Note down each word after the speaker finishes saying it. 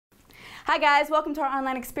Hi guys, welcome to our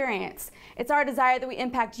online experience. It's our desire that we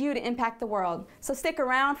impact you to impact the world. So stick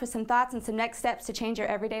around for some thoughts and some next steps to change your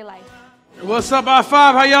everyday life. What's up, I5?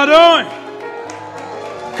 How y'all doing?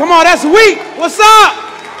 Come on, that's weak. What's up?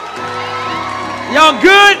 Y'all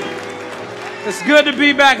good? It's good to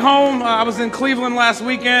be back home. I was in Cleveland last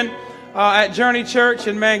weekend at Journey Church,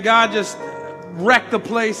 and man, God just wrecked the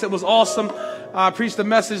place. It was awesome. I preached a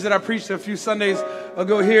message that I preached a few Sundays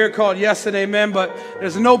ago here called Yes and Amen, but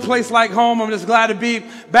there's no place like home. I'm just glad to be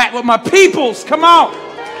back with my peoples. Come on.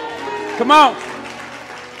 Come on.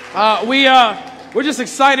 We're just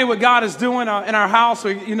excited what God is doing in our house.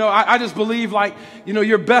 I just believe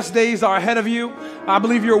your best days are ahead of you. I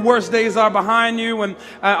believe your worst days are behind you.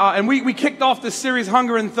 And we kicked off this series,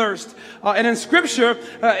 Hunger and Thirst. And in Scripture,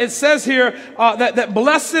 it says here that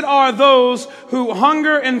blessed are those who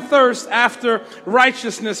hunger and thirst after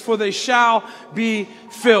righteousness, for they shall be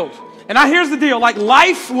filled. And now here's the deal. Like,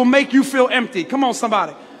 life will make you feel empty. Come on,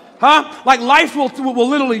 somebody. Huh? Like, life will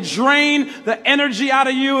literally drain the energy out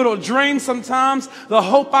of you. It'll drain sometimes the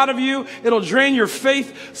hope out of you. It'll drain your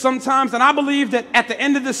faith sometimes. And I believe that at the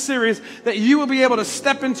end of this series that you will be able to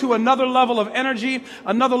step into another level of energy,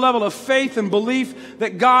 another level of faith and belief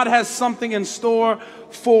that God has something in store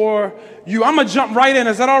for you. I'm going to jump right in.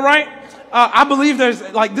 Is that all right? I believe this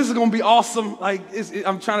is going to be awesome.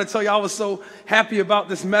 I'm trying to tell you, I was so happy about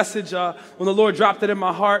this message when the Lord dropped it in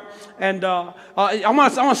my heart. And I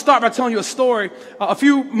want to start by telling you a story. A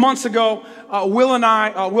few months ago, Will and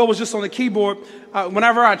I, Will was just on the keyboard.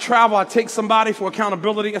 Whenever I travel, I take somebody for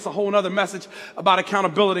accountability. It's a whole other message about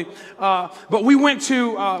accountability. But we went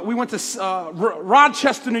to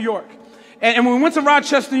Rochester, New York. And when we went to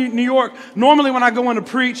Rochester, New York, normally when I go in to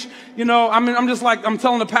preach, I'm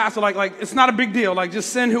telling the pastor, it's not a big deal. Just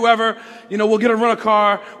send whoever, we'll get a rental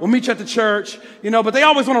car, we'll meet you at the church, but they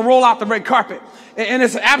always want to roll out the red carpet. And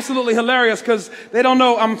it's absolutely hilarious because they don't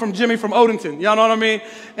know I'm from Jimmy from Odenton. Y'all know what I mean?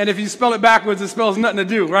 And if you spell it backwards, it spells nothing to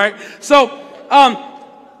do, right? So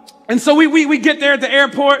we get there at the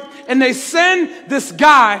airport and they send this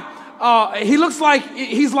guy, he looks like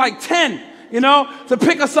he's like 10. To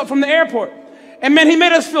pick us up from the airport. And man, he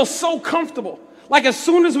made us feel so comfortable. Like, as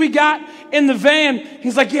soon as we got in the van,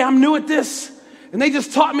 he's like, yeah, I'm new at this. And they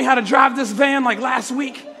just taught me how to drive this van like last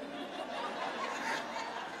week.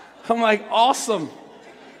 I'm like, awesome.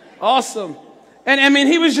 Awesome. And I mean,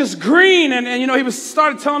 he was just green. And he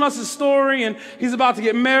started telling us his story, and he's about to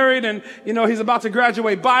get married, and, he's about to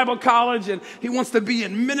graduate Bible college, and he wants to be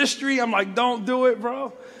in ministry. I'm like, don't do it,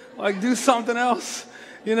 bro. Do something else,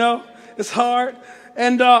 It's hard.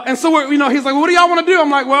 And so he's like, well, what do y'all want to do?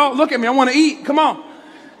 I'm like, well, look at me. I want to eat. Come on.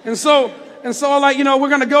 And so we're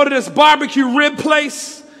going to go to this barbecue rib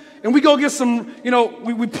place, and we go get some,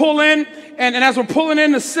 we pull in, and as we're pulling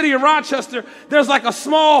in the city of Rochester, there's like a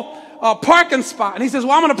small parking spot. And he says,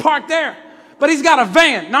 well, I'm going to park there. But he's got a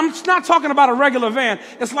van. And I'm not talking about a regular van.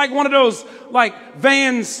 It's like one of those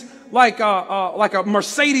vans, like a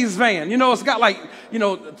Mercedes van. It's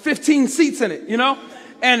got 15 seats in it,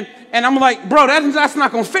 And I'm like, bro, that's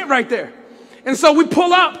not going to fit right there. And so we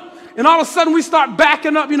pull up, and all of a sudden we start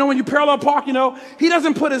backing up. When you parallel park, he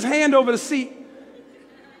doesn't put his hand over the seat.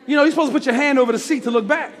 You're supposed to put your hand over the seat to look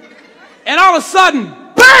back. And all of a sudden,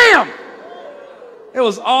 bam! It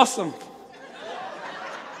was awesome.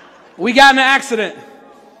 We got in an accident.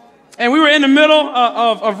 And we were in the middle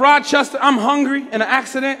of Rochester. I'm hungry in an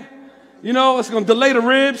accident. It's going to delay the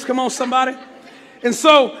ribs. Come on, somebody. And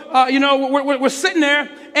so, we're sitting there,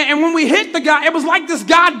 and when we hit the guy, it was like this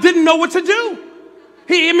guy didn't know what to do.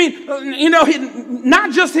 He had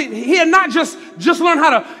not just learned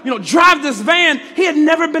how to, drive this van. He had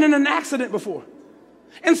never been in an accident before.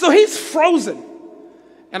 And so he's frozen.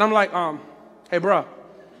 And I'm like, hey, bro,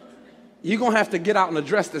 you're going to have to get out and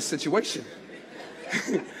address this situation.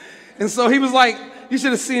 And so he was like, you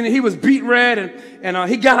should have seen it. He was beet red, and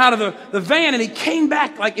he got out of the van, and he came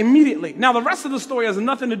back immediately. Now, the rest of the story has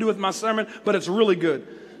nothing to do with my sermon, but it's really good.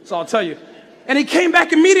 So I'll tell you. And he came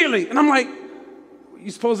back immediately. And I'm like, you're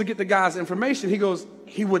supposed to get the guy's information. He goes,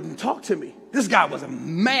 he wouldn't talk to me. This guy was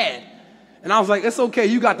mad. And I was like, it's okay.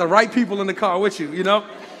 You got the right people in the car with you,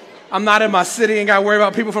 I'm not in my city. Ain't got to worry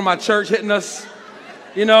about people from my church hitting us,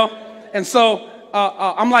 And so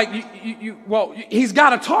I'm like, he's got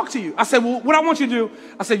to talk to you. I said, well, what I want you to do,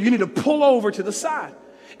 I said, you need to pull over to the side.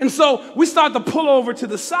 And so we start to pull over to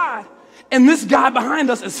the side, and this guy behind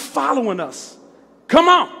us is following us. Come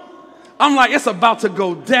on. I'm like, it's about to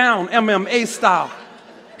go down MMA style.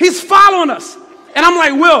 He's following us. And I'm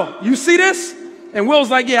like, Will, you see this? And Will's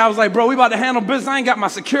like, yeah. I was like, bro, we about to handle business. I ain't got my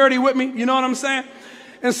security with me. You know what I'm saying?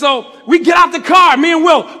 And so we get out the car, me and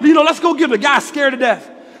Will, let's go give the guy scared to death.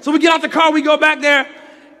 So we get out the car, we go back there,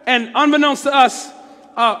 and unbeknownst to us,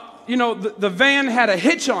 the van had a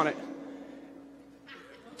hitch on it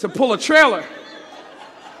to pull a trailer.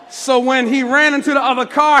 So when he ran into the other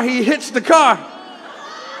car, he hitched the car.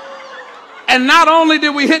 And not only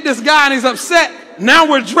did we hit this guy and he's upset, now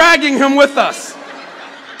we're dragging him with us.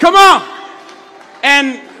 Come on.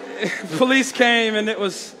 And police came and it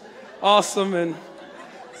was awesome, and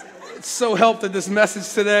it so helped at this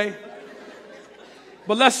message today.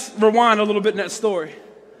 But let's rewind a little bit in that story.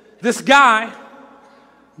 This guy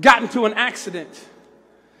got into an accident.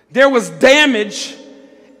 There was damage,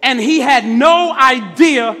 and he had no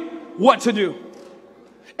idea what to do.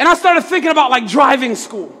 And I started thinking about like driving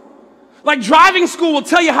school. Like driving school will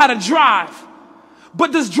tell you how to drive,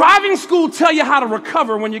 but does driving school tell you how to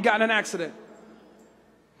recover when you got in an accident?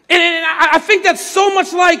 And I think that's so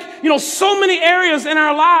much like, so many areas in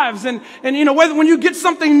our lives. And when you get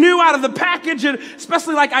something new out of the package, and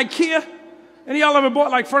especially like IKEA. Any of y'all ever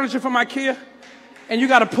bought like furniture from IKEA? And you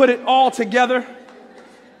got to put it all together.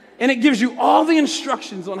 And it gives you all the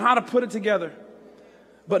instructions on how to put it together,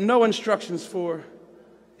 but no instructions for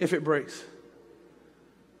if it breaks.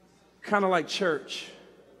 Kind of like church.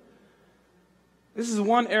 This is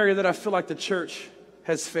one area that I feel like the church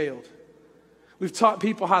has failed. We've taught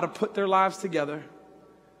people how to put their lives together.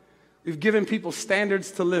 We've given people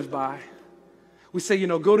standards to live by. We say,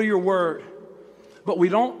 go to your word. But we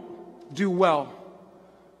don't do well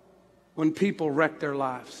when people wreck their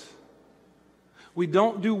lives. We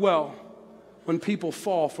don't do well when people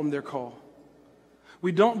fall from their call.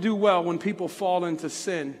 We don't do well when people fall into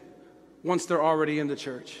sin once they're already in the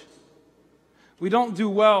church. We don't do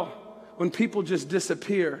well when people just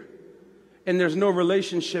disappear and there's no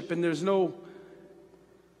relationship and there's no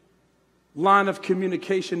line of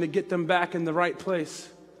communication to get them back in the right place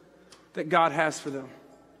that God has for them.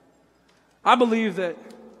 I believe that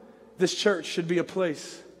this church should be a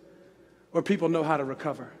place where people know how to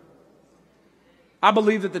recover. I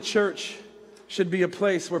believe that the church should be a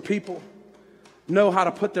place where people know how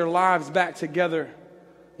to put their lives back together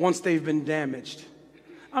once they've been damaged.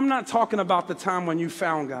 I'm not talking about the time when you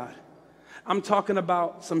found God. I'm talking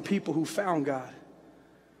about some people who found God,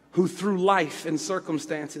 who through life and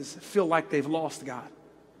circumstances feel like they've lost God.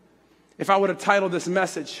 If I were to title this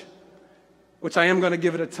message, which I am going to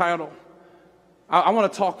give it a title, I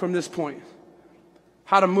want to talk from this point: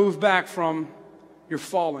 how to move back from your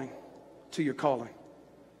falling to your calling.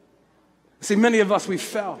 See, many of us, we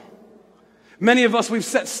fell. Many of us, we've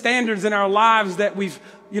set standards in our lives that we've,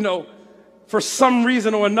 for some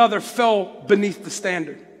reason or another fell beneath the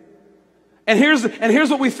standard. And here's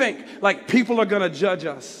what we think. Like, people are going to judge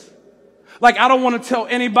us. Like, I don't want to tell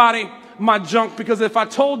anybody my junk, because if I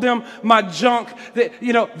told them my junk, that,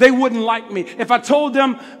 they wouldn't like me. If I told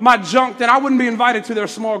them my junk, then I wouldn't be invited to their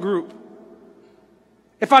small group.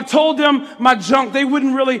 If I told them my junk, they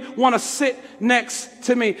wouldn't really want to sit next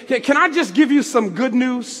to me. Can I just give you some good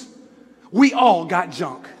news? We all got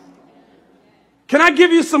junk. Can I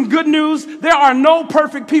give you some good news? There are no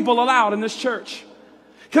perfect people allowed in this church.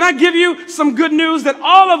 Can I give you some good news that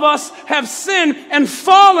all of us have sinned and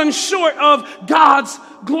fallen short of God's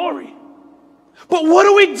glory? But what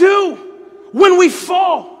do we do when we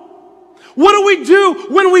fall? What do we do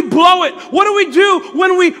when we blow it? What do we do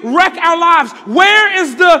when we wreck our lives? Where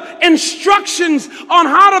is the instructions on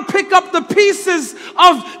how to pick up the pieces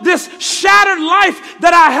of this shattered life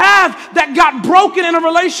that I have that got broken in a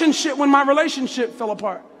relationship when my relationship fell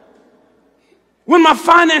apart? When my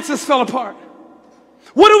finances fell apart?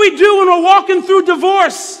 What do we do when we're walking through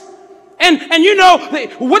divorce? And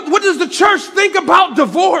what does the church think about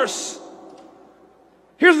divorce?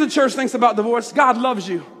 Here's what the church thinks about divorce. God loves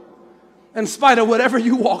you. In spite of whatever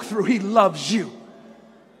you walk through, he loves you.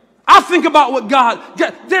 I think about what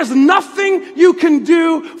there's nothing you can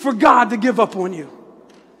do for God to give up on you.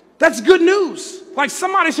 That's good news. Like,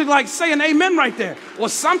 somebody should say an amen right there or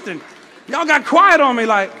something. Y'all got quiet on me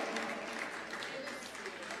like.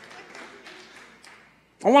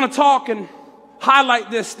 I want to talk and highlight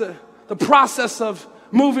this, the process of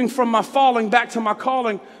moving from my falling back to my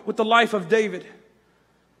calling with the life of David.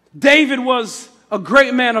 David was a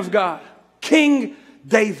great man of God. King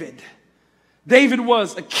David. David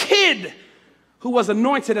was a kid who was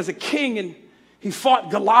anointed as a king, and he fought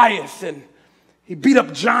Goliath, and he beat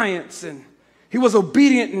up giants, and he was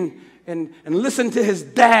obedient and listened to his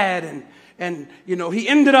dad, and he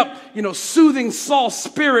ended up soothing Saul's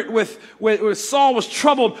spirit with Saul was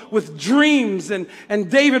troubled with dreams, and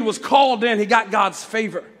David was called in. He got God's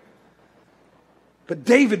favor. But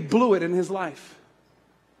David blew it in his life.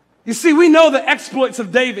 You see, we know the exploits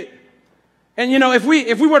of David. And you know, if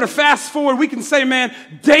we were to fast forward, we can say, man,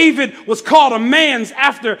 David was called a man's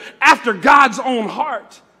after God's own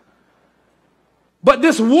heart. But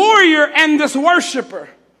this warrior and this worshiper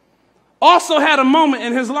also had a moment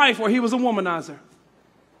in his life where he was a womanizer.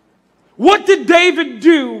 What did David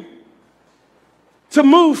do to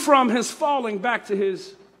move from his falling back to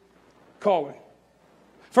his calling?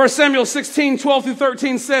 1 Samuel 16, 12 through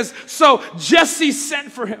 13 says, so Jesse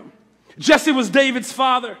sent for him. Jesse was David's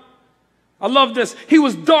father. I love this. He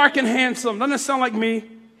was dark and handsome. Doesn't that sound like me?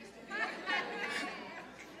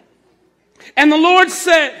 And the Lord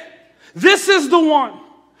said, this is the one.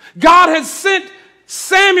 God had sent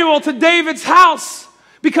Samuel to David's house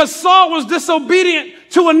because Saul was disobedient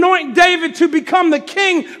to anoint David to become the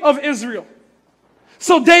king of Israel.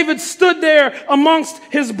 So David stood there amongst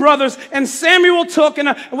his brothers, and Samuel took, and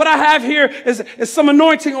what I have here is some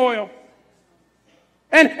anointing oil.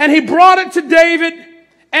 And he brought it to David,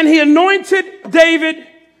 and he anointed David.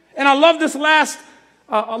 And I love this last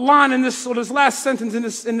line in this, or this last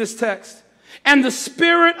sentence in this text. And the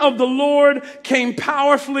Spirit of the Lord came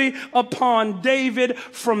powerfully upon David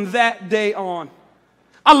from that day on.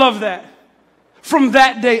 I love that. From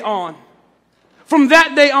that day on. From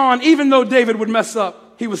that day on, even though David would mess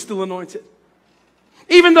up, he was still anointed.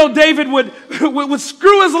 Even though David would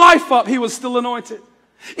screw his life up, he was still anointed.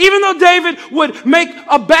 Even though David would make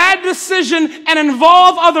a bad decision and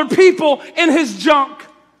involve other people in his junk,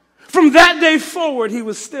 from that day forward, he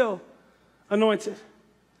was still anointed.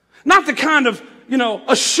 Not the kind of,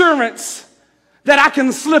 assurance that I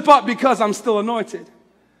can slip up because I'm still anointed,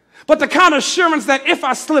 but the kind of assurance that if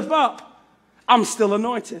I slip up, I'm still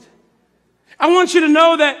anointed. I want you to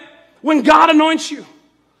know that when God anoints you,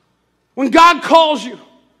 when God calls you,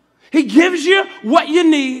 he gives you what you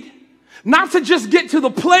need, not to just get to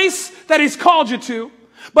the place that he's called you to,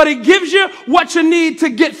 but he gives you what you need to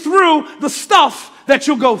get through the stuff that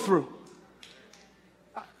you'll go through.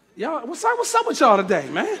 Y'all, what's up with y'all today,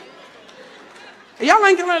 man? Y'all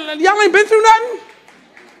ain't been through nothing?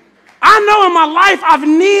 I know in my life I've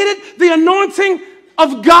needed the anointing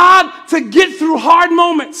of God to get through hard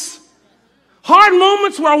moments. Hard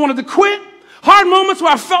moments where I wanted to quit. Hard moments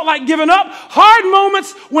where I felt like giving up. Hard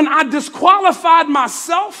moments when I disqualified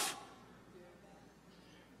myself.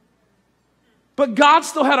 But God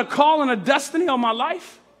still had a call and a destiny on my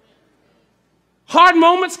life. Hard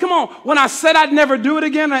moments, come on. When I said I'd never do it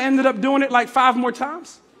again, I ended up doing it like 5 more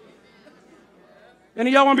times.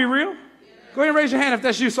 Any of y'all want to be real? Go ahead and raise your hand if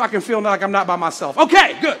that's you so I can feel like I'm not by myself.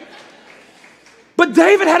 Okay, good. But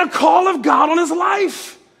David had a call of God on his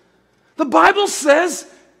life. The Bible says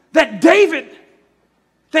that David,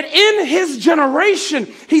 that in his generation,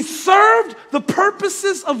 he served the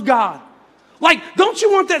purposes of God. Like, don't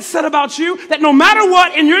you want that said about you? That no matter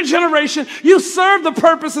what in your generation, you serve the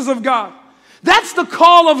purposes of God. That's the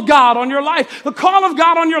call of God on your life. The call of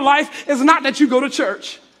God on your life is not that you go to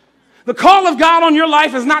church. The call of God on your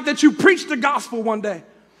life is not that you preach the gospel one day.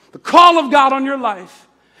 The call of God on your life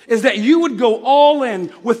is that you would go all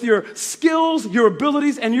in with your skills, your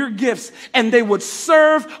abilities, and your gifts, and they would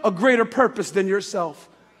serve a greater purpose than yourself.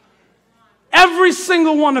 Every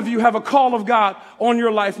single one of you have a call of God on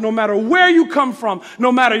your life, no matter where you come from,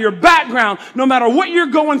 no matter your background, no matter what you're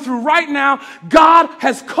going through right now. God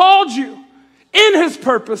has called you in his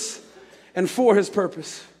purpose and for his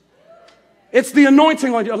purpose. It's the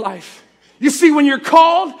anointing on your life. You see, when you're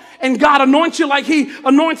called and God anoints you like he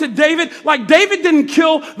anointed David, like David didn't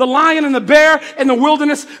kill the lion and the bear in the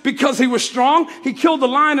wilderness because he was strong. He killed the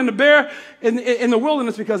lion and the bear in the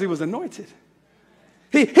wilderness because he was anointed.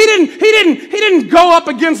 He didn't go up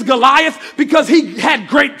against Goliath because he had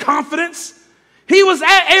great confidence. He was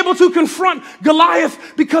able to confront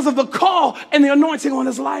Goliath because of the call and the anointing on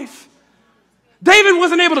his life. David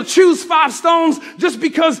wasn't able to choose 5 stones just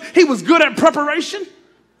because he was good at preparation.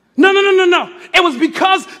 No. It was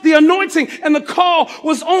because the anointing and the call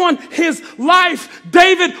was on his life.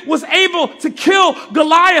 David was able to kill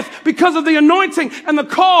Goliath because of the anointing and the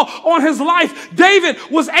call on his life. David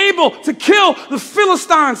was able to kill the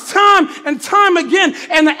Philistines time and time again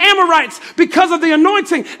and the Amorites because of the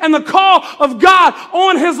anointing and the call of God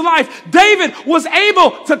on his life. David was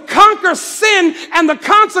able to conquer sin and the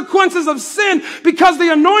consequences of sin because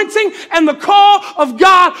the anointing and the call of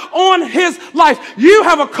God on his life. You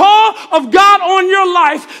have a call of God on your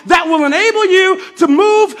life that will enable you to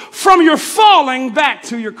move from your falling back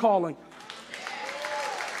to your calling.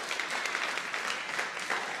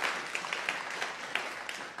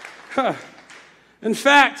 In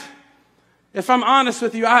fact, if I'm honest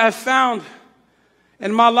with you, I have found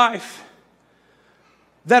in my life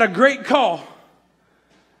that a great call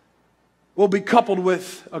will be coupled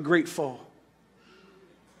with a great fall.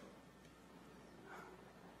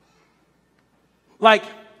 Like,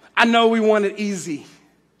 I know we want it easy.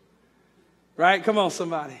 Right? Come on,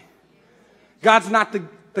 somebody. God's not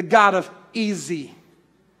the God of easy.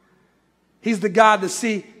 He's the God to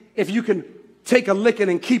see if you can take a licking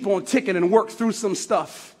and keep on ticking and work through some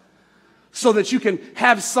stuff so that you can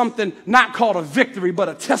have something not called a victory, but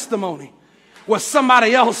a testimony where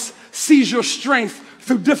somebody else sees your strength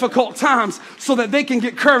through difficult times so that they can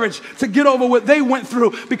get courage to get over what they went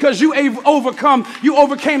through because you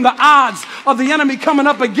overcame the odds of the enemy coming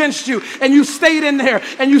up against you, and you stayed in there,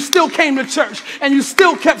 and you still came to church, and you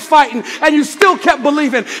still kept fighting, and you still kept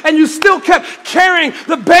believing, and you still kept carrying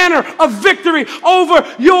the banner of victory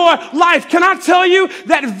over your life. Can I tell you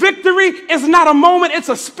that victory is not a moment, it's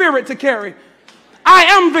a spirit to carry. I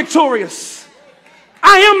am victorious.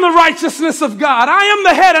 I am the righteousness of God. I am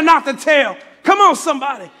the head and not the tail. Come on,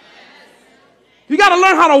 somebody. You got to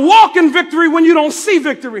learn how to walk in victory when you don't see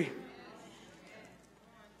victory.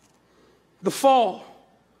 The fall,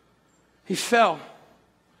 he fell.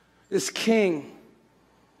 This king,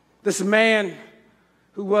 this man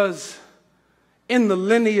who was in the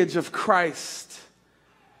lineage of Christ,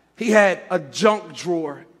 he had a junk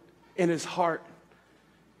drawer in his heart.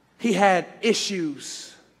 He had issues.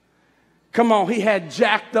 Come on, he had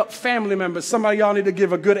jacked up family members. Somebody y'all need to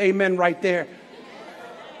give a good amen right there.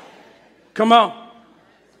 Come on.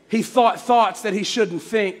 He thought thoughts that he shouldn't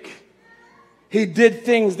think. He did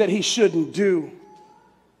things that he shouldn't do.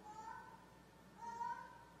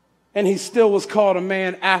 And he still was called a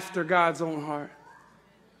man after God's own heart.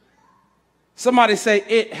 Somebody say,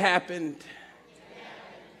 it happened.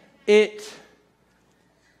 It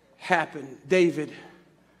happened. David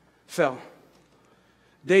fell.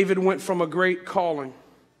 David went from a great calling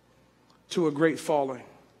to a great falling,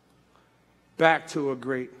 back to a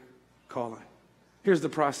great calling. Here's the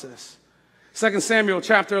process. 2 Samuel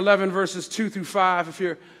chapter 11, verses 2 through 5.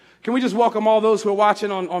 Can we just welcome all those who are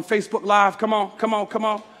watching on Facebook Live? Come on, come on, come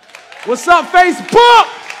on. What's up,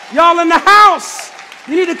 Facebook? Y'all in the house.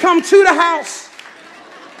 You need to come to the house.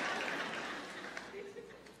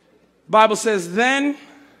 Bible says, then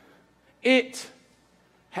it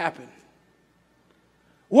happened.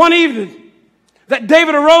 One evening, that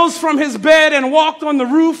David arose from his bed and walked on the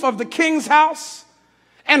roof of the king's house.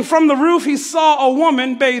 And from the roof, he saw a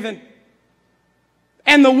woman bathing.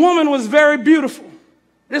 And the woman was very beautiful.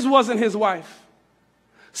 This wasn't his wife.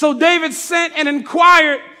 So David sent and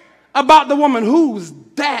inquired about the woman. Who's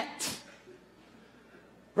that?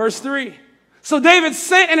 Verse 3. So David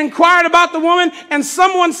sent and inquired about the woman, and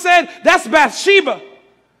someone said, that's Bathsheba.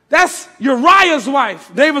 That's Uriah's wife.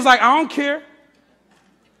 David's like, I don't care.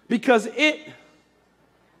 Because it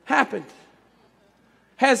happened.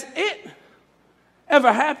 Has it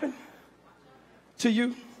ever happened to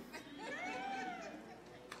you?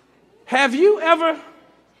 Have you ever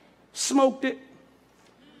smoked it,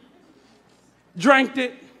 drank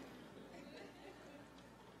it,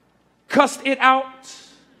 cussed it out?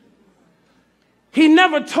 He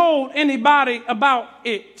never told anybody about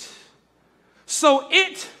it. So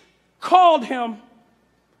it called him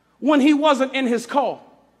when he wasn't in his call.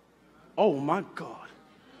 Oh my God.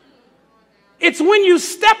 It's when you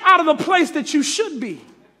step out of the place that you should be,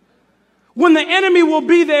 when the enemy will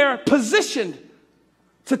be there positioned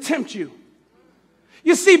to tempt you.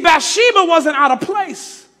 You see, Bathsheba wasn't out of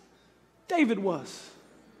place. David was.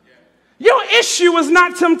 Your issue was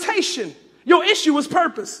not temptation. Your issue was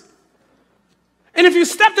purpose. And if you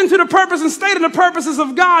stepped into the purpose and stayed in the purposes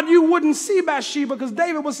of God, you wouldn't see Bathsheba because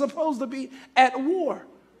David was supposed to be at war.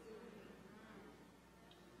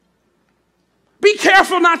 Be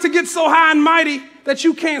careful not to get so high and mighty that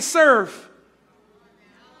you can't serve.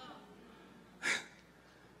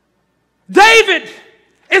 David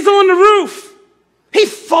is on the roof. He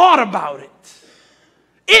thought about it.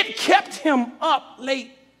 It kept him up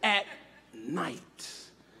late at night.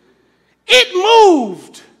 It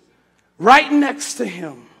moved right next to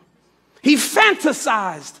him. He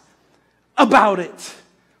fantasized about it.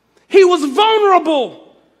 He was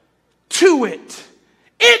vulnerable to it.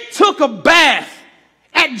 It took a bath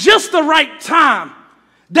at just the right time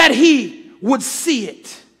that he would see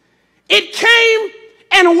it. It came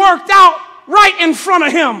and worked out right in front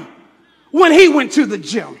of him when he went to the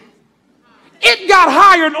gym. It got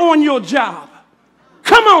hired on your job.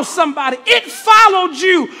 Come on, somebody. It followed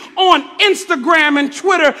you on Instagram and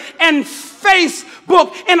Twitter and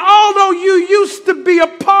Facebook. And although you used to be a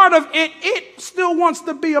part of it, it still wants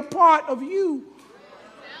to be a part of you.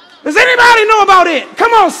 Does anybody know about it?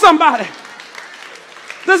 Come on, somebody.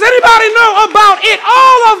 Does anybody know about it?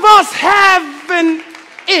 All of us having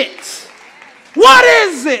it. What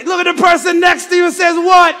is it? Look at the person next to you and says,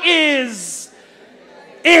 what is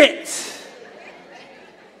it?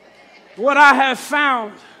 what I have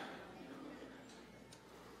found.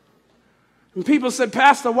 And people said,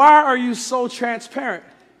 Pastor, why are you so transparent?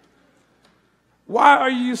 Why are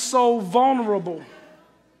you so vulnerable?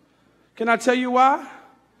 Can I tell you why?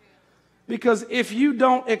 Because if you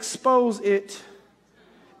don't expose it,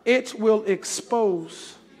 it will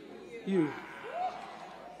expose you.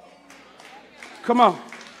 Come on.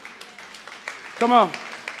 Come on.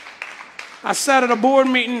 I sat at a board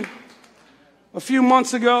meeting a few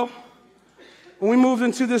months ago when we moved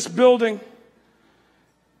into this building,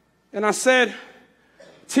 and I said,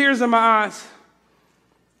 tears in my eyes.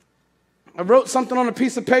 I wrote something on a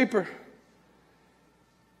piece of paper.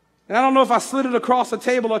 And I don't know if I slid it across the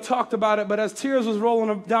table or talked about it, but as tears was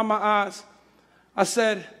rolling down my eyes, I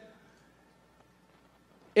said,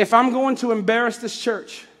 if I'm going to embarrass this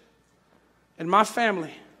church and my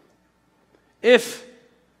family, if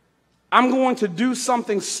I'm going to do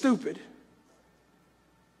something stupid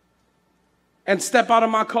and step out of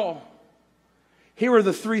my call, here are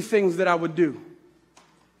the 3 things that I would do.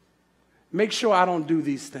 Make sure I don't do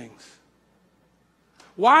these things.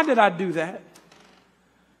 Why did I do that?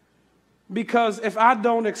 Because if I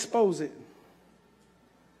don't expose it,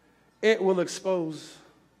 it will expose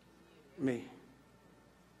me.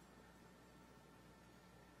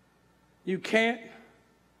 You can't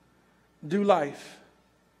do life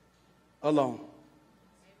alone.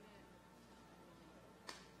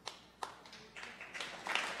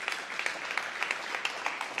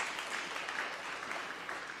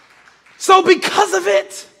 So because of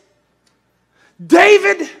it,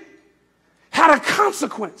 David had a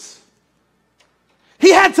consequence.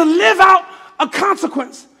 He had to live out a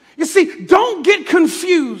consequence. You see, don't get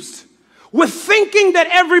confused with thinking that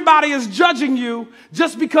everybody is judging you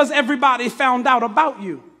just because everybody found out about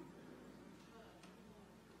you.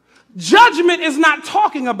 Judgment is not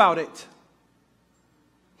talking about it.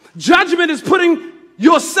 Judgment is putting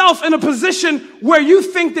yourself in a position where you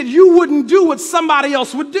think that you wouldn't do what somebody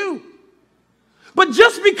else would do. But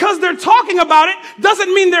just because they're talking about it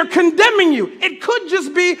doesn't mean they're condemning you. It could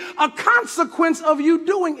just be a consequence of you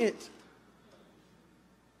doing it.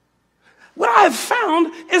 What I have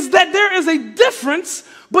found is that there is a difference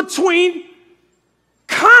between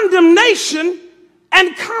condemnation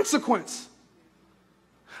and consequence.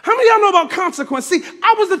 How many of y'all know about consequence? See,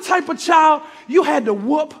 I was the type of child you had to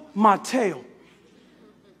whoop my tail.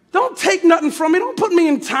 Don't take nothing from me. Don't put me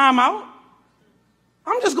in timeout.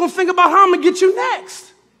 I'm just going to think about how I'm going to get you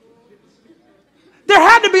next. There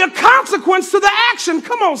had to be a consequence to the action.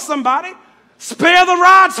 Come on, somebody. Spare the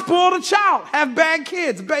rod, spoil the child. Have bad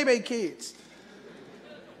kids, baby kids.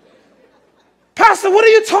 Pastor, what are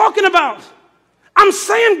you talking about? I'm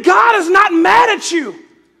saying God is not mad at you.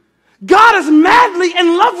 God is madly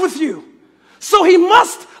in love with you. So he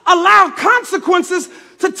must allow consequences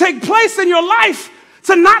to take place in your life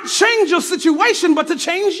to not change your situation, but to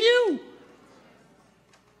change you.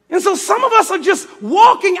 And so some of us are just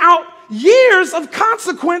walking out years of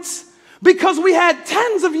consequence because we had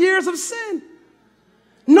tens of years of sin.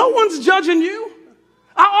 No one's judging you.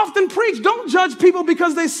 I often preach, don't judge people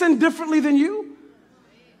because they sin differently than you.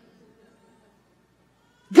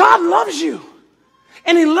 God loves you.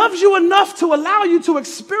 And he loves you enough to allow you to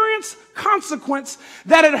experience consequence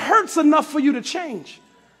that it hurts enough for you to change.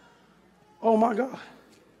 Oh my God.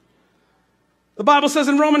 The Bible says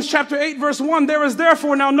in Romans chapter 8, verse 1, there is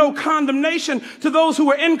therefore now no condemnation to those who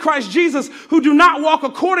are in Christ Jesus, who do not walk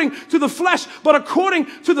according to the flesh, but according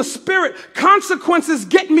to the Spirit. Consequences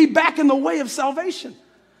get me back in the way of salvation.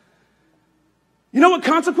 You know what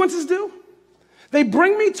consequences do? They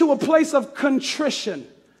bring me to a place of contrition.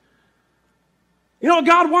 You know what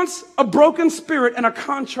God wants? A broken spirit and a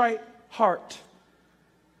contrite heart.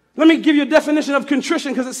 Let me give you a definition of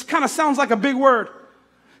contrition because it kind of sounds like a big word.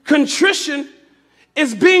 Contrition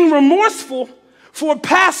is being remorseful for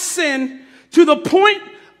past sin to the point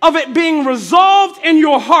of it being resolved in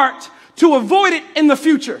your heart to avoid it in the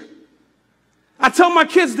future. I tell my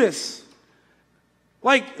kids this.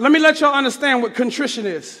 Let me let y'all understand what contrition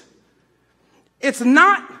is. It's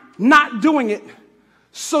not doing it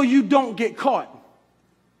so you don't get caught.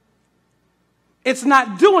 It's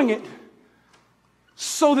not doing it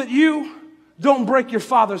so that you don't break your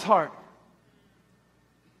father's heart.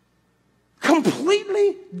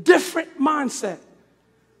 Completely different mindset.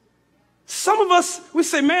 Some of us, we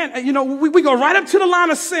say, man, we go right up to the line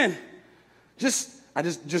of sin. I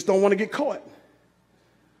just don't want to get caught.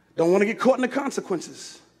 Don't want to get caught in the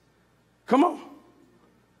consequences. Come on.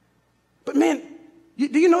 But man,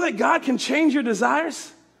 do you know that God can change your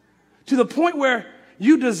desires to the point where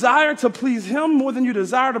you desire to please him more than you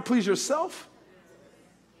desire to please yourself?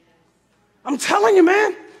 I'm telling you,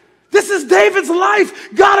 man, This is David's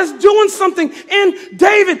life. God is doing something in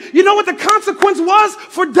David. You know what the consequence was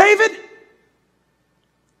for David?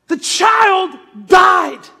 The child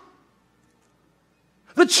died.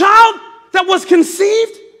 The child that was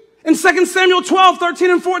conceived. In 2 Samuel 12,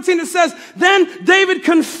 13 and 14, it says, then David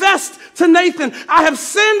confessed to Nathan, I have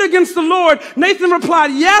sinned against the Lord. Nathan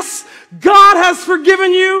replied, yes, God has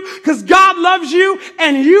forgiven you because God loves you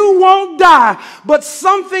and you won't die. But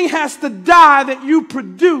something has to die that you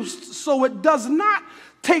produced so it does not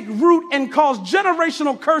take root and cause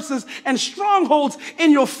generational curses and strongholds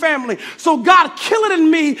in your family. So God, kill it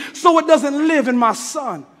in me so it doesn't live in my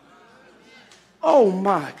son. Oh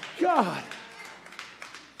my God.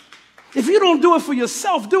 If you don't do it for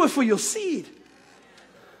yourself, do it for your seed.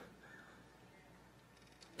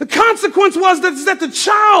 The consequence was that the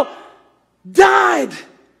child died.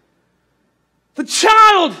 The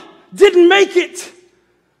child didn't make it.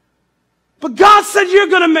 But God said, you're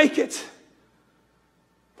going to make it.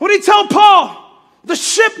 What did he tell Paul? The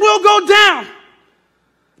ship will go down,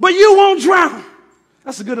 but you won't drown.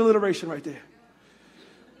 That's a good alliteration right there.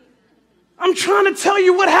 I'm trying to tell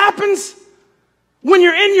you what happens when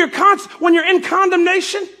you're in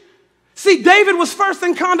condemnation. See, David was first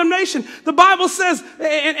in condemnation. The Bible says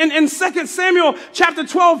in 2 Samuel chapter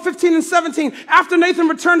 12, 15 and 17, after Nathan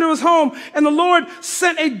returned to his home and the Lord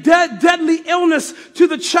sent a deadly illness to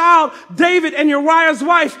the child, David and Uriah's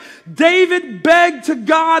wife, David begged to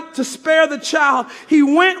God to spare the child. He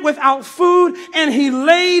went without food and he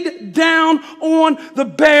laid down on the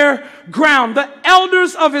bare ground. The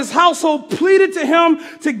elders of his household pleaded to him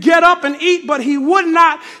to get up and eat, but he would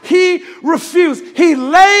not. He refused. He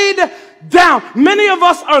laid down. Many of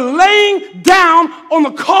us are laying down on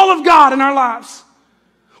the call of God in our lives.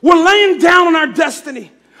 We're laying down on our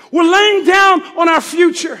destiny. We're laying down on our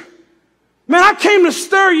future. Man, I came to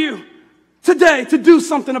stir you today to do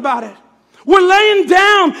something about it. We're laying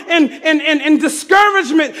down in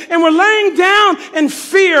discouragement, and we're laying down in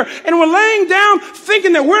fear, and we're laying down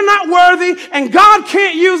thinking that we're not worthy and God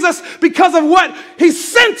can't use us because of what he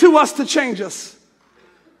sent to us to change us.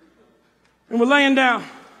 And we're laying down.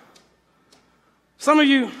 Some of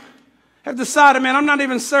you have decided, man, I'm not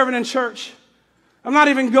even serving in church. I'm not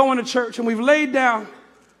even going to church, and we've laid down.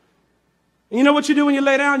 And you know what you do when you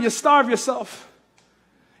lay down? You starve yourself.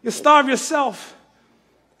 You starve yourself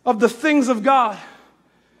of the things of God.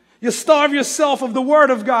 You starve yourself of the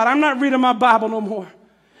Word of God. I'm not reading my Bible no more.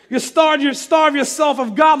 You starve yourself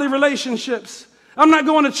of godly relationships. I'm not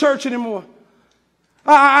going to church anymore.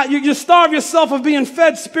 You starve yourself of being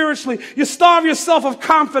fed spiritually. You starve yourself of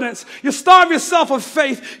confidence. You starve yourself of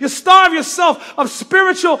faith. You starve yourself of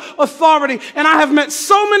spiritual authority. And I have met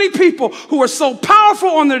so many people who are so powerful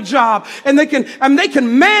on their job, and they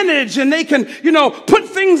can manage, and they can, put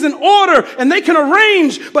things in order, and they can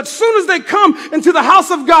arrange. But as soon as they come into the house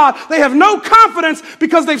of God, they have no confidence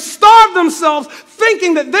because they've starved themselves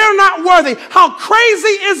thinking that they're not worthy. How crazy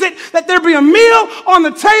is it that there be a meal on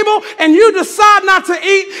the table and you decide not to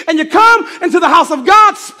eat, and you come into the house of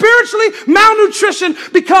God spiritually malnutrition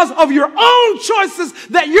because of your own choices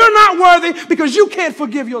that you're not worthy because you can't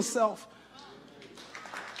forgive yourself.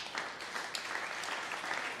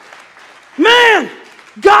 Man,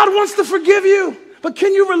 God wants to forgive you, but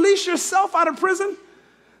can you release yourself out of prison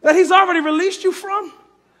that he's already released you from?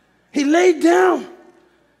 He laid down.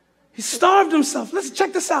 He starved himself. Let's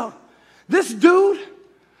check this out. This dude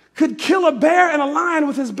could kill a bear and a lion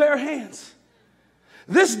with his bare hands.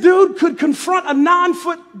 This dude could confront a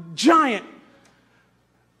 9-foot giant.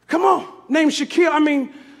 Come on, named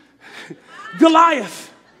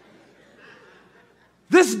Goliath.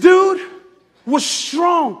 This dude was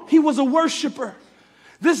strong. He was a worshiper.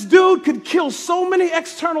 This dude could kill so many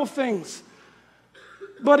external things,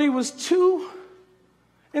 but he was too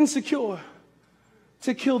insecure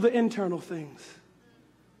to kill the internal things.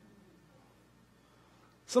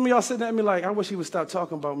 Some of y'all sitting at me like, I wish he would stop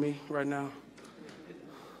talking about me right now.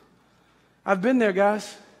 I've been there,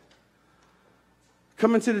 guys.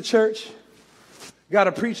 Coming to the church, got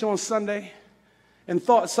to preach on Sunday, and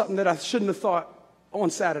thought something that I shouldn't have thought on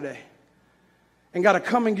Saturday. And got to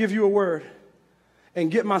come and give you a word and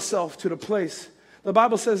get myself to the place. The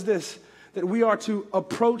Bible says this, that we are to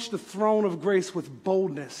approach the throne of grace with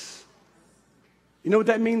boldness. You know what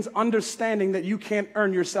that means? Understanding that you can't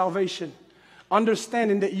earn your salvation.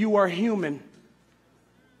 Understanding that you are human.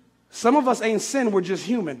 Some of us ain't sin, we're just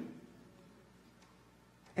human.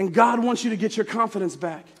 And God wants you to get your confidence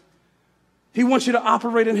back. He wants you to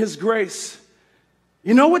operate in his grace.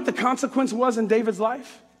 You know what the consequence was in David's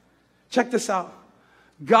life? Check this out.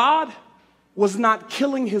 God was not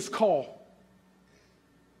killing his call.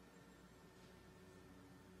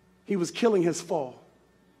 he was killing his fall.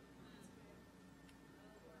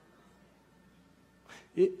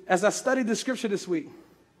 As I studied the scripture this week,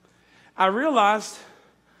 I realized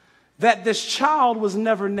that this child was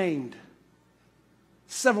never named.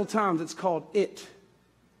 Several times it's called it.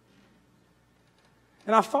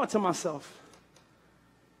 And I thought to myself,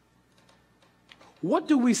 what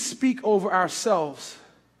do we speak over ourselves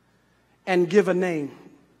and give a name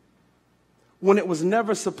when it was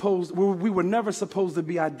never supposed, we were never supposed to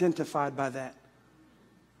be identified by that?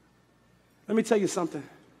 Let me tell you something.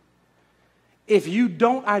 If you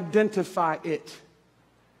don't identify it,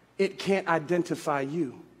 it can't identify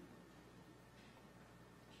you.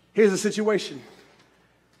 Here's the situation.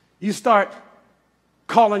 You start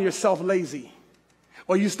calling yourself lazy,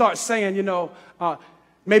 or you start saying,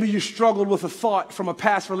 maybe you struggled with a thought from a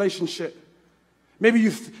past relationship. Maybe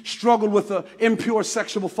you struggled with an impure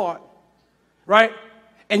sexual thought, right?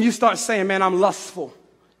 And you start saying, man, I'm lustful.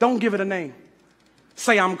 Don't give it a name.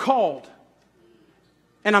 Say, I'm called,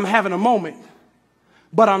 and I'm having a moment,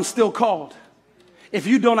 but I'm still called. If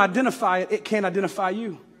you don't identify it, it can't identify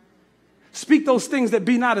you. Speak those things that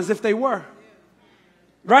be not as if they were,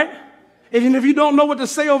 right? And if you don't know what to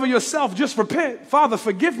say over yourself, just repent. Father,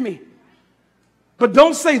 forgive me. But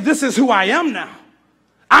don't say, this is who I am now.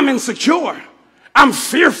 I'm insecure. I'm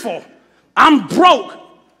fearful. I'm broke.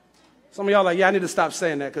 Some of y'all are like, yeah, I need to stop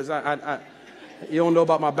saying that because you don't know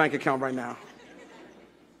about my bank account right now.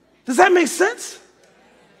 Does that make sense?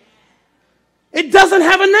 It doesn't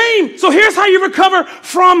have a name. So here's how you recover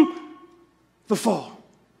from the fall.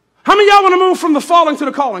 How many of y'all want to move from the falling to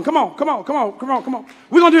the calling? Come on, come on, come on, come on, come on.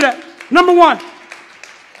 We're going to do that. Number one.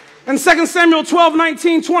 In 2 Samuel 12,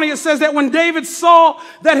 19, 20, it says that when David saw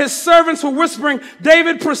that his servants were whispering,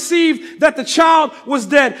 David perceived that the child was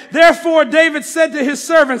dead. Therefore, David said to his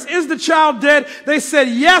servants, is the child dead? They said,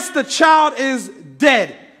 yes, the child is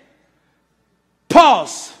dead.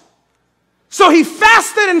 Pause. So he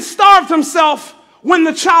fasted and starved himself when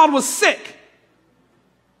the child was sick,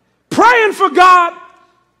 praying for God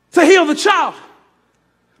to heal the child.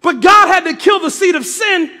 But God had to kill the seed of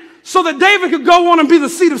sin so that David could go on and be the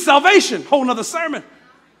seed of salvation. Whole nother sermon.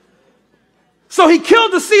 So he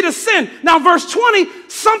killed the seed of sin. Now verse 20,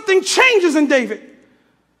 something changes in David.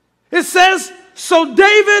 It says, so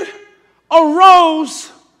David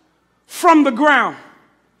arose from the ground.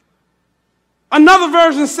 Another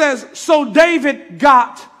version says, so David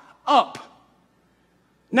got up.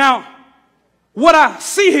 Now, what I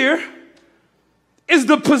see here is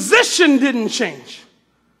the position didn't change.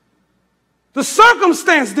 The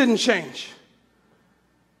circumstance didn't change.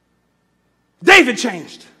 David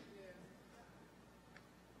changed.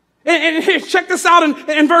 And here, check this out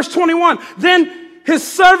in verse 21. Then his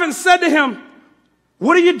servant said to him,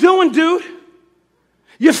 what are you doing, dude?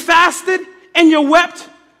 You fasted and you wept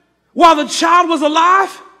while the child was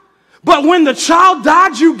alive, but when the child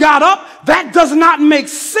died, you got up? That does not make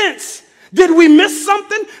sense. Did we miss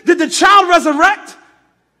something? Did the child resurrect?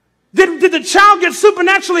 Did the child get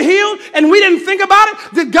supernaturally healed and we didn't think about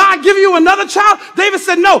it? Did God give you another child? David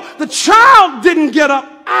said, no, the child didn't get up.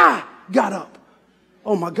 I got up.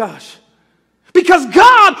 Oh my gosh. Because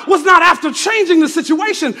God was not after changing the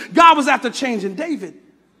situation. God was after changing David.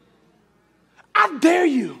 I dare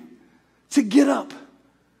you to get up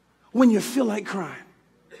when you feel like crying.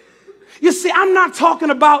 You see, I'm not talking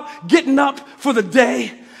about getting up for the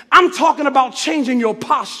day. I'm talking about changing your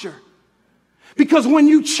posture. Because when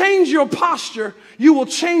you change your posture, you will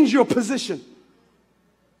change your position.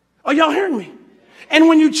 Are y'all hearing me? And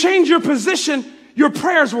when you change your position, your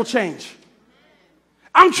prayers will change.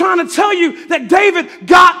 I'm trying to tell you that David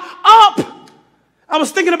got up. I was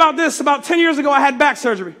thinking about this about 10 years ago. I had back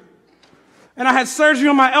surgery. And I had surgery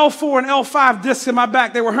on my L4 and L5 discs in my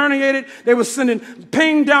back. They were herniated. They were sending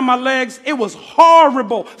pain down my legs. It was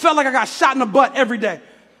horrible. Felt like I got shot in the butt every day.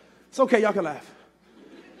 It's okay. Y'all can laugh.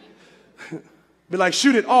 Be like,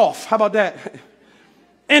 shoot it off. How about that?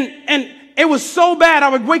 And it was so bad, I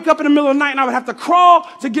would wake up in the middle of the night and I would have to crawl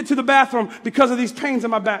to get to the bathroom because of these pains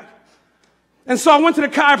in my back. And so I went to the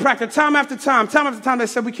chiropractor time after time. They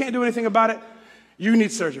said, we can't do anything about it. You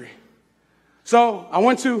need surgery. So I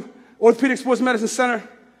went to Orthopedic Sports Medicine Center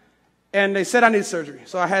and they said I need surgery.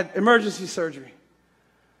 So I had emergency surgery.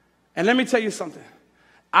 And let me tell you something.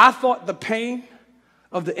 I thought the pain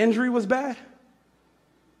of the injury was bad.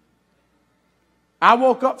 I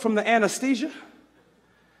woke up from the anesthesia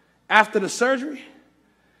after the surgery,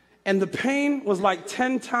 and the pain was like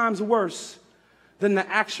 10 times worse than the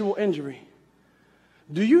actual injury.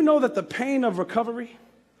 Do you know that the pain of recovery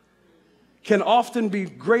can often be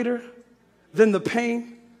greater than the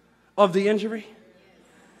pain of the injury?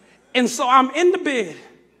 And so I'm in the bed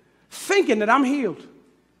thinking that I'm healed.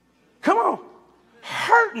 Come on.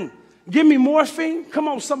 Hurting. Give me morphine. Come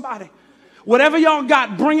on, somebody. Whatever y'all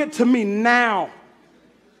got, bring it to me now.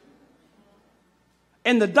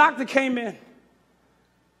 And the doctor came in.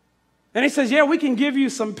 And he says, yeah, we can give you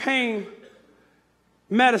some pain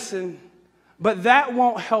medicine, but that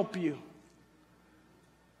won't help you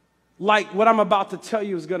like what I'm about to tell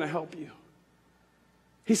you is going to help you.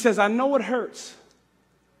 He says, I know it hurts,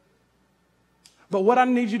 but what I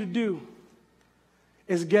need you to do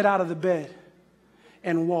is get out of the bed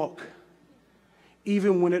and walk,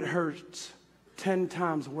 even when it hurts 10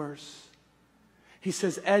 times worse. He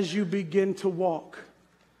says, as you begin to walk,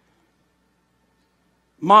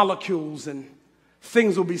 molecules and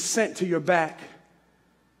things will be sent to your back.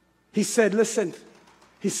 He said, listen,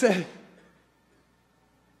 he said,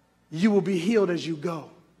 you will be healed as you go.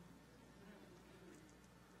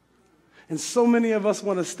 And so many of us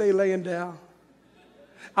want to stay laying down.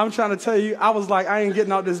 I'm trying to tell you, I was like, I ain't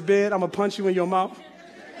getting out this bed. I'm going to punch you in your mouth.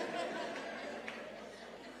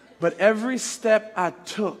 But every step I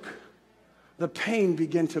took, the pain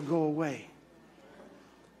began to go away.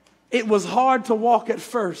 It was hard to walk at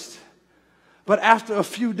first, but after a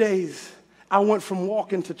few days, I went from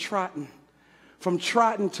walking to trotting, from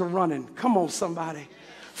trotting to running. Come on, somebody.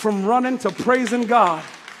 From running to praising God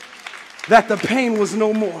that the pain was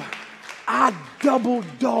no more. I double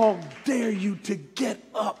dog dare you to get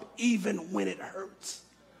up even when it hurts.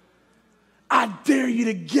 I dare you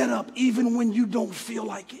to get up even when you don't feel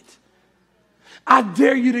like it. I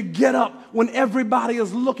dare you to get up when everybody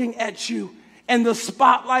is looking at you and the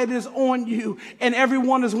spotlight is on you and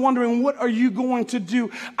everyone is wondering, what are you going to do?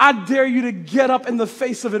 I dare you to get up in the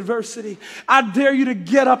face of adversity. I dare you to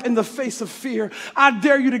get up in the face of fear. I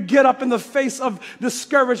dare you to get up in the face of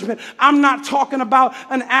discouragement. I'm not talking about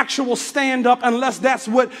an actual stand-up unless that's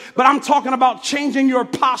what, but I'm talking about changing your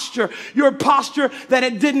posture that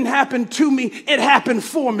it didn't happen to me, it happened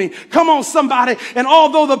for me. Come on, somebody. And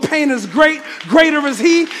although the pain is great, greater is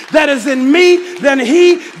he that is in me than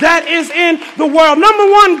he that is in the world.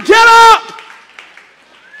 Number one, get up.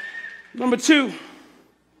 Number two,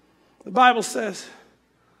 the Bible says,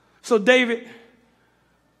 so David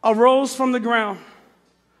arose from the ground,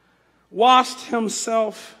 washed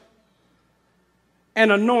himself,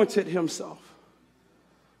 and anointed himself.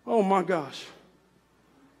 Oh my gosh.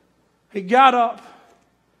 He got up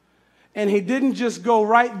and he didn't just go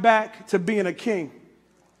right back to being a king.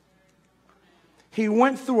 He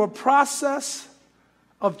went through a process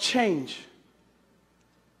of change.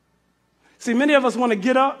 See, many of us want to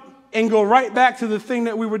get up and go right back to the thing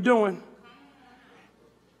that we were doing.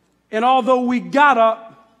 And although we got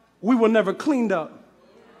up, we were never cleaned up.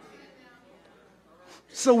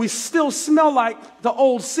 So we still smell like the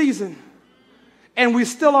old season. And we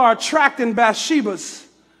still are attracting Bathshebas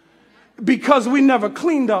because we never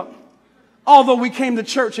cleaned up. Although we came to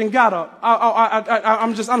church and got up.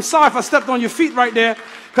 I'm sorry if I stepped on your feet right there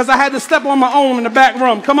because I had to step on my own in the back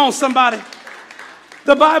room. Come on, somebody.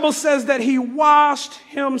 The Bible says that he washed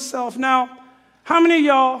himself. Now, how many of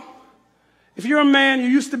y'all, if you're a man, you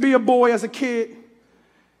used to be a boy as a kid,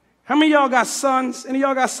 how many of y'all got sons? Any of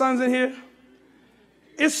y'all got sons in here?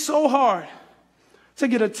 It's so hard to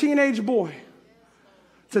get a teenage boy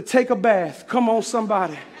to take a bath. Come on,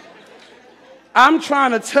 somebody. I'm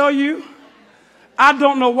trying to tell you, I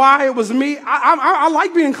don't know why it was me. I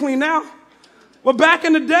like being clean now. But back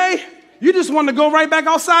in the day, you just wanted to go right back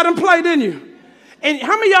outside and play, didn't you? And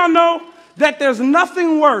how many of y'all know that there's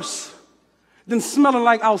nothing worse than smelling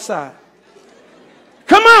like outside?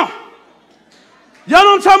 Come on. Y'all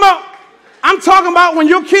know what I'm talking about? I'm talking about when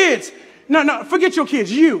your kids, no, forget your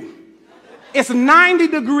kids, you. It's 90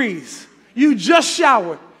 degrees. You just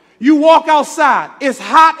showered. You walk outside. It's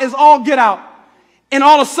hot as all get out. And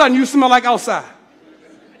all of a sudden you smell like outside.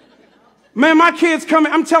 Man, my kids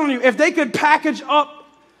coming, I'm telling you, if they could package up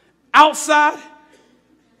outside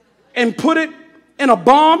and put it in a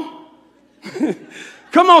bomb,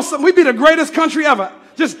 come on, son, we'd be the greatest country ever.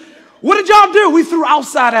 Just, what did y'all do? We threw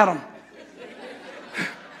outside at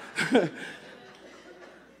them.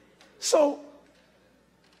 So,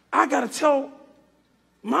 I got to tell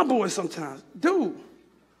my boys sometimes, dude,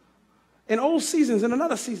 in old seasons, in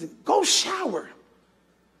another season, go shower.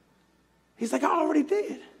 He's like, I already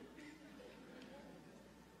did.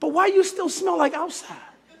 But why you still smell like outside?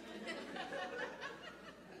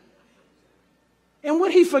 And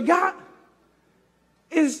what he forgot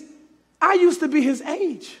is I used to be his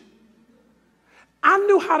age. I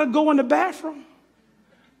knew how to go in the bathroom,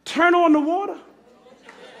 turn on the water.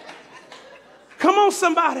 Come on,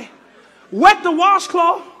 somebody. Wet the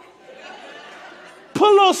washcloth, put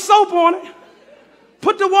a little soap on it,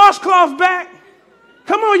 Put the washcloth back.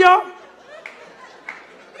 Come on, y'all.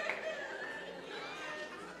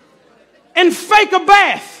 And fake a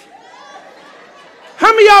bath.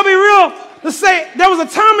 How many of y'all be real to say there was a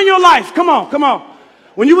time in your life, come on, come on,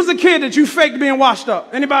 when you was a kid that you faked being washed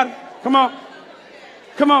up? Anybody? Come on.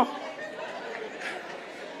 Come on.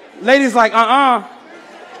 Ladies like, mm-mm.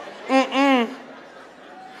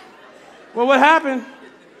 Well, what happened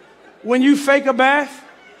when you fake a bath?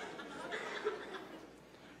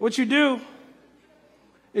 What you do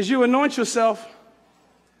is you anoint yourself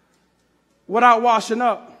without washing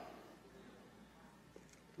up.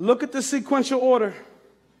 Look at the sequential order.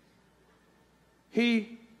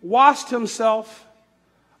 He washed himself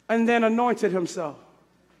and then anointed himself.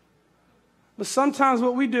 But sometimes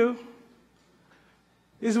what we do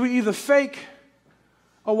is we either fake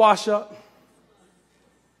a wash up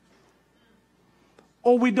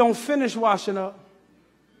or we don't finish washing up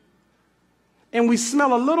and we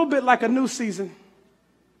smell a little bit like a new season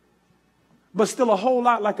but still a whole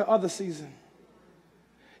lot like the other season.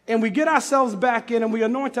 And we get ourselves back in and we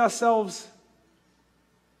anoint ourselves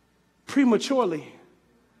prematurely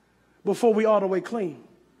before we all the way clean.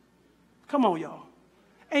 Come on, y'all.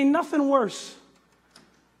 Ain't nothing worse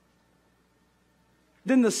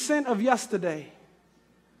than the scent of yesterday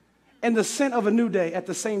and the scent of a new day at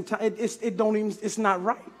the same time. It's not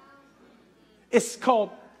right. It's called,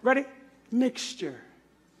 ready? Mixture.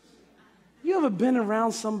 You ever been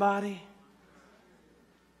around somebody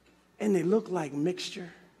and they look like mixture?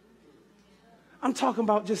 I'm talking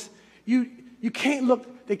about just, you can't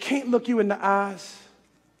look, they can't look you in the eyes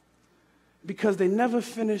because they never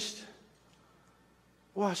finished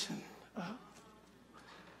washing up.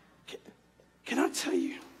 Can I tell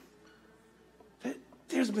you that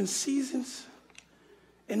there's been seasons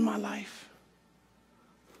in my life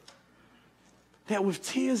that with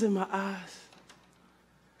tears in my eyes,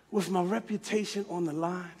 with my reputation on the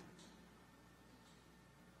line,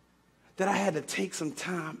 that I had to take some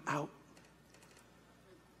time out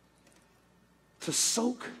to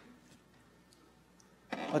soak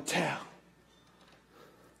a towel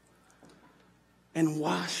and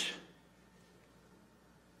wash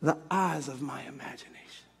the eyes of my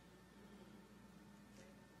imagination.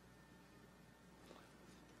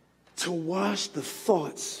 To wash the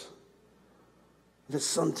thoughts that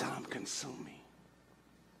sometimes consume me.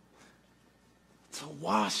 To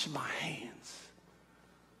wash my hands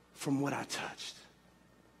from what I touched.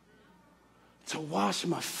 To wash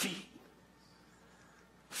my feet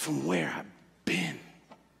from where I've been.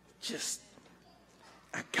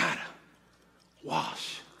 I gotta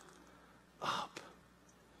wash up.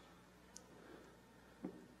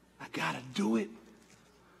 I gotta do it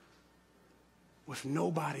with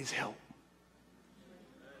nobody's help.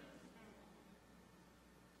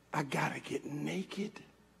 I gotta get naked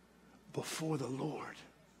before the Lord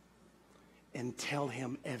and tell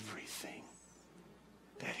him everything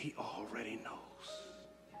that he already knows.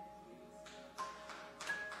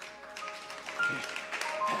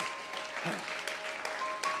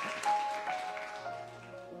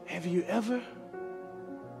 Have you ever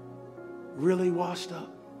really washed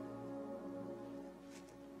up?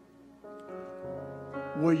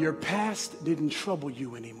 Where your past didn't trouble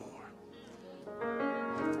you anymore?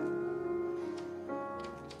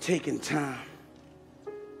 Taking time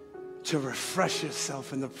to refresh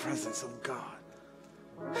yourself in the presence of God.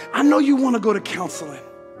 I know you want to go to counseling.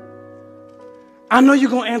 I know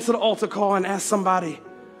you're going to answer the altar call and ask somebody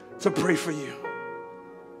to pray for you.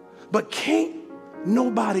 But can't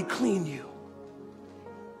nobody clean you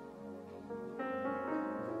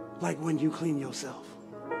like when you clean yourself.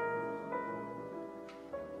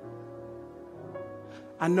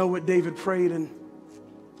 I know what David prayed in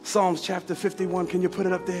Psalms chapter 51. Can you put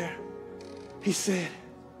it up there? He said,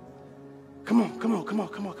 come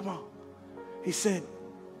on. He said,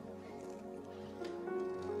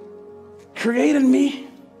 create in me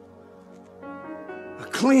a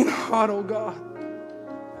clean heart, O God,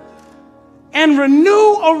 and renew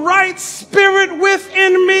a right spirit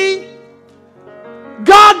within me.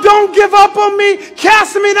 God, don't give up on me.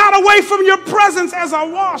 Cast me not away from your presence as I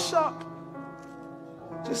wash up.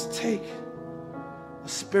 Just take a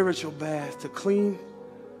spiritual bath to clean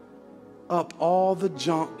up all the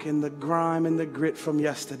junk and the grime and the grit from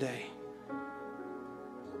yesterday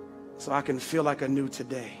so I can feel like I knew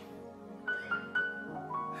today.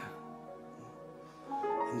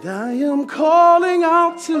 And I am calling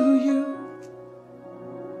out to you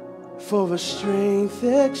for a strength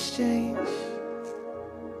exchange.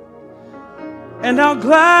 And I'll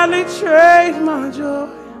gladly trade my joy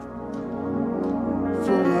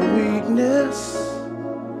for my weakness.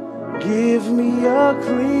 Give me a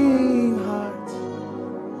clean heart,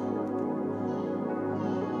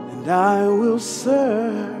 and I will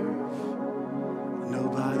serve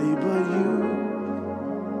nobody but you.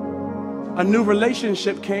 A new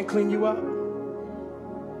relationship can't clean you up.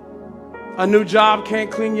 A new job can't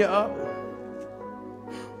clean you up.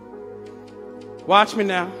 Watch me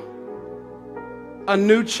now. A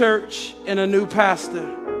new church and a new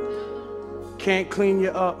pastor can't clean you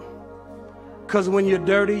up. Because when you're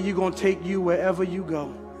dirty, you're going to take you wherever you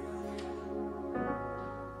go.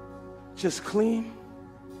 Just clean.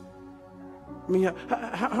 I mean,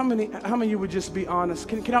 how many of you would just be honest?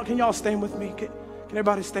 Can y'all stand with me? Can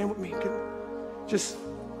everybody stand with me?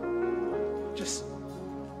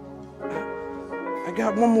 I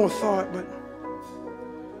got one more thought, but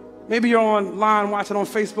maybe you're online watching on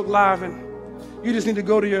Facebook Live and you just need to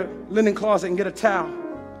go to your linen closet and get a towel,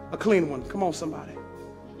 a clean one. Come on, somebody.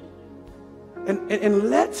 And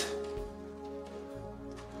let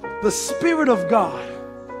the Spirit of God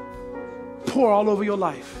pour all over your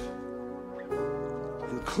life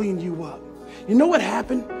and clean you up. You know what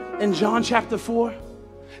happened in John chapter 4?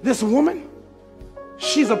 This woman,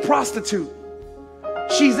 she's a prostitute.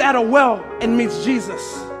 She's at a well and meets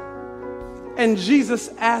Jesus. And Jesus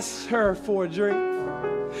asks her for a drink.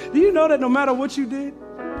 Do you know that no matter what you did,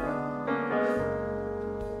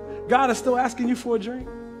 God is still asking you for a drink?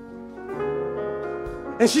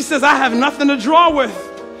 And she says, I have nothing to draw with,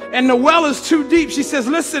 and the well is too deep. She says,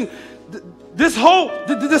 listen, this hole,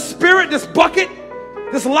 this spirit, this bucket,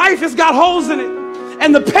 this life has got holes in it,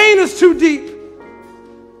 and the pain is too deep.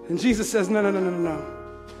 And Jesus says, no.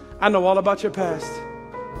 I know all about your past,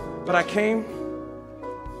 but I came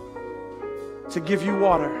to give you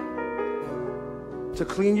water to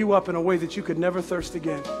clean you up in a way that you could never thirst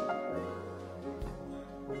again.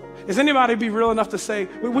 Is anybody be real enough to say,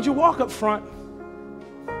 would you walk up front?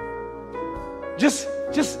 Just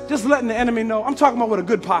letting the enemy know. I'm talking about with a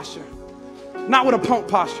good posture, not with a punk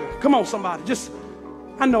posture. Come on, somebody.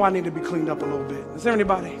 I know I need to be cleaned up a little bit. Is there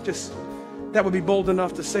anybody that would be bold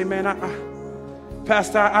enough to say, man,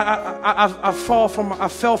 Pastor, I fell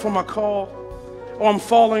from my call, or I'm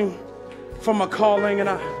falling from my calling, and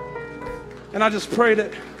I just pray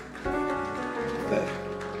that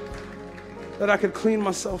I could clean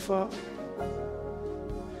myself up.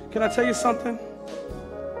 Can I tell you something?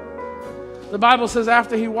 The Bible says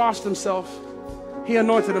after he washed himself, he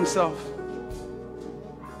anointed himself.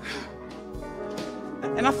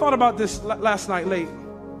 And I thought about this last night late.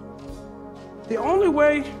 The only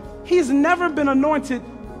way, he's never been anointed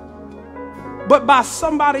but by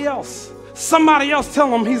somebody else. Somebody else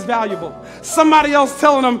telling him he's valuable. Somebody else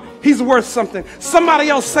telling him he's worth something. Somebody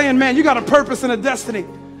else saying, man, you got a purpose and a destiny.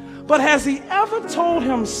 But has he ever told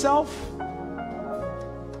himself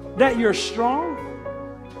that you're strong?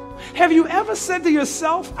 Have you ever said to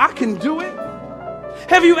yourself, I can do it?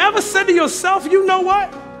 Have you ever said to yourself, you know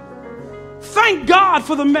what? Thank God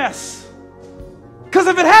for the mess. Because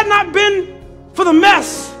if it had not been for the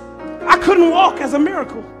mess, I couldn't walk as a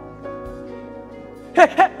miracle.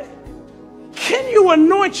 Can you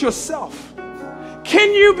anoint yourself?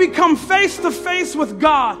 Can you become face to face with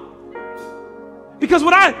God? Because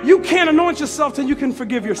you can't anoint yourself till you can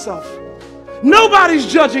forgive yourself. Nobody's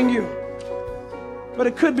judging you. But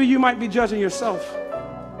it could be you might be judging yourself.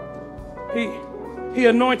 He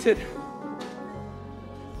anointed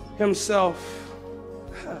himself.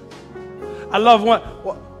 I love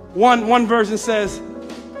one version says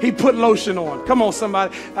he put lotion on. Come on,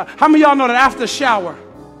 somebody. How many of y'all know that after a shower,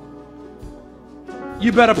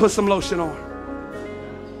 you better put some lotion on?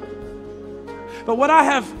 But what I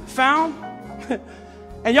have found,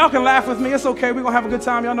 and y'all can laugh with me, it's okay, we're going to have a good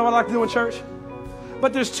time. Y'all know what I like to do in church.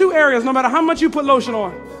 But there's two areas, no matter how much you put lotion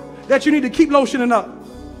on, that you need to keep lotioning up.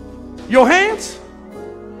 Your hands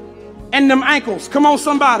and them ankles. Come on,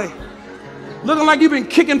 somebody. Looking like you've been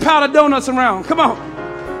kicking powdered donuts around. Come on.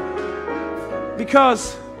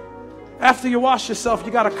 Because after you wash yourself,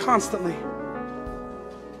 you got to constantly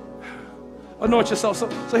anoint yourself. So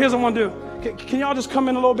here's what I want to do. Can y'all just come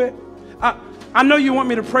in a little bit? I know you want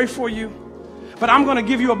me to pray for you, but I'm going to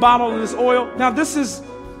give you a bottle of this oil. Now, this is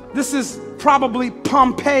probably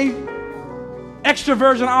Pompeii extra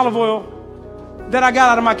virgin olive oil that I got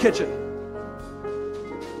out of my kitchen.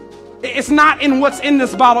 It's not in what's in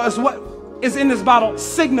this bottle. It's what is in this bottle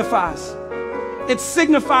signifies. It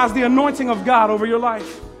signifies the anointing of God over your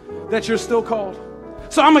life, that you're still called.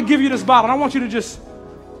 So I'm going to give you this bottle. I want you to just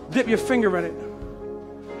dip your finger in it.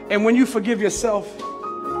 And when you forgive yourself,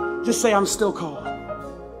 just say, I'm still called.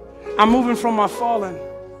 I'm moving from my falling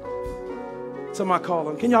to my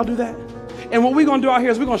calling. Can y'all do that? And what we're going to do out here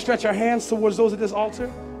is we're going to stretch our hands towards those at this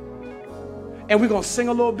altar. and we're going to sing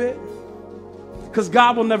a little bit, because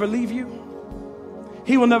God will never leave you.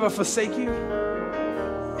 He will never forsake you.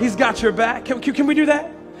 He's got your back. Can we do that?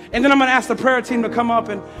 And then I'm going to ask the prayer team to come up,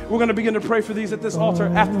 and we're going to begin to pray for these at this altar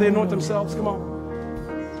after they anoint themselves. Come on.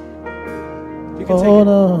 You can take it.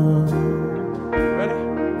 Ready?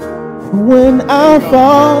 When I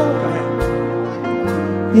fall,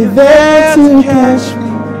 you're there to catch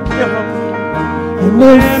me. And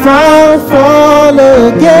if I fall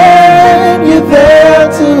again, you're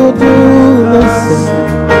there to do the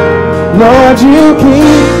same. Lord, you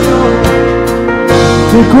keep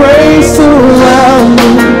your grace around me.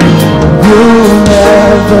 You'll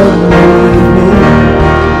never leave me.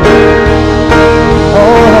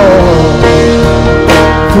 Oh,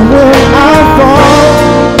 when I fall,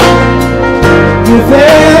 you're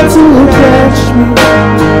there to catch me.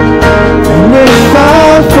 And if I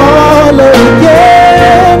fall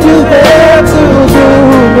again, you're there to do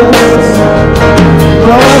this.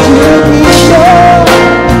 Lord, you keep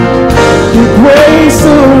your grace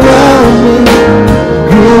around me.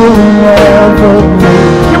 You'll never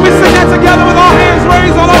leave. Can we sing that together with our hands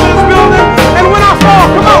raised all over this building? And when I fall,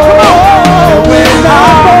 come on, come on. When I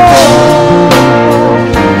fall,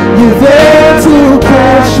 you're there to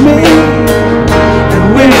catch me. And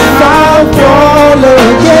when I fall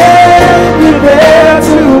again, you're there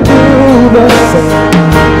to do the same.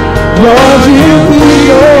 Lord, you keep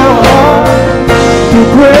your heart, your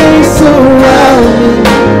grace around me.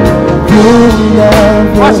 You'll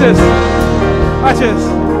never. Watch this. Watch this.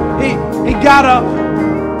 He got up.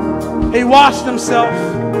 He washed himself.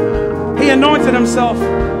 He anointed himself.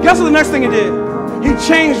 Guess what the next thing he did? He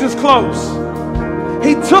changed his clothes.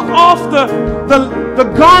 He took off the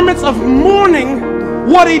garments of mourning,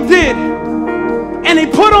 what he did, and he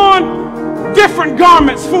put on different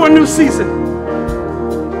garments for a new season.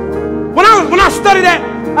 When I studied that,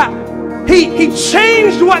 he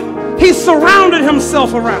changed what he surrounded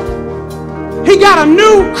himself around. He got a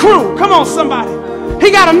new crew. Come on, somebody.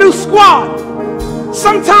 He got a new squad.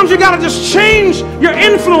 Sometimes you got to just change your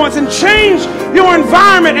influence and change your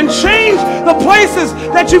environment and change the places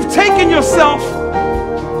that you've taken yourself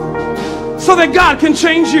so that God can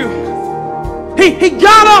change you. He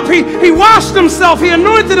got up, he washed himself, he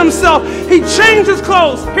anointed himself, he changed his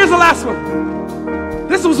clothes. Here's the last one.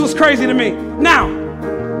 This was what's crazy to me. Now,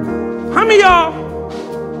 how many of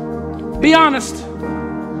y'all, be honest,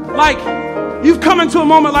 like you've come into a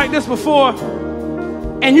moment like this before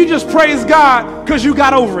and you just praise God because you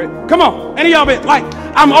got over it? Come on, any of y'all been like,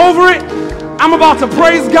 I'm over it, I'm about to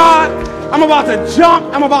praise God, I'm about to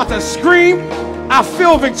jump, I'm about to scream, I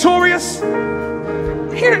feel victorious.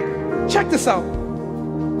 Here, check this out.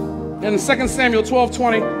 In 2 Samuel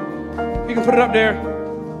 12:20, you can put it up there.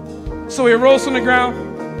 So he arose from the ground,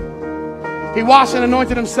 he washed and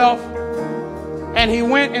anointed himself, and he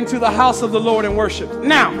went into the house of the Lord and worshiped.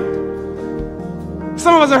 Now,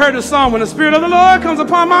 some of us have heard the song, when the Spirit of the Lord comes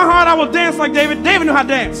upon my heart, I will dance like David. David knew how to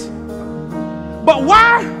dance. But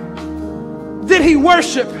why did he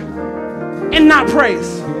worship and not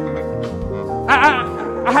praise?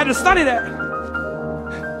 I had to study that.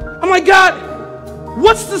 I'm like, God,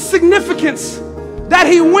 what's the significance that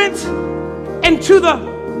he went into the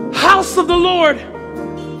house of the Lord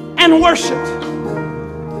and worshiped?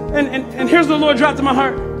 And here's what the Lord dropped in my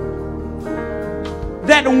heart.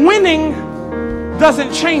 That winning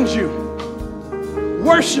doesn't change you.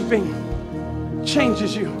 Worshiping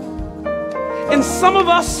changes you. And some of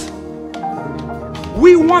us,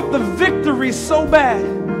 we want the victory so bad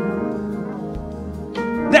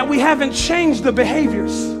that we haven't changed the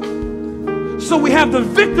behaviors. So we have the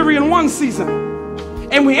victory in one season,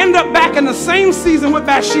 and we end up back in the same season with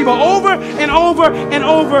Bathsheba over and over and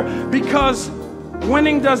over, because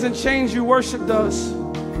winning doesn't change you, worship does.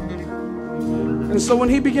 And so when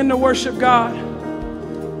he began to worship God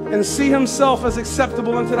and see himself as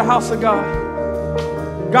acceptable into the house of God,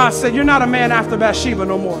 God said, you're not a man after Bathsheba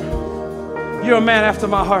no more. You're a man after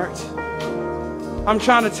my heart. I'm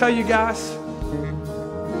trying to tell you guys,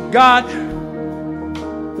 God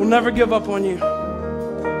will never give up on you.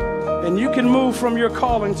 And you can move from your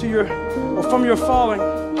calling to or from your falling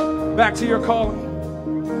back to your calling.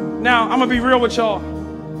 Now, I'm gonna be real with y'all.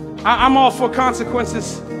 I'm all for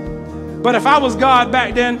consequences. But if I was God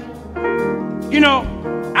back then, you know,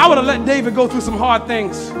 I would have let David go through some hard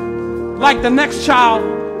things. Like the next child,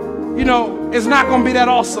 you know, is not gonna be that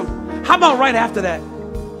awesome. How about right after that?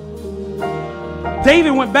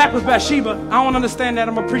 David went back with Bathsheba. I don't understand that.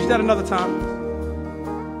 I'm gonna preach that another time.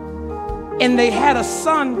 And they had a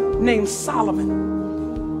son named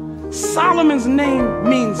Solomon. Solomon's name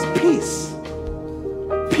means peace.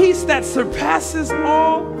 peace that surpasses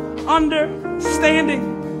all understanding.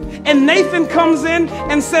 And Nathan comes in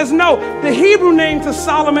and says, no, the Hebrew name to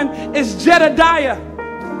Solomon is Jedediah.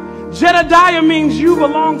 Jedediah means you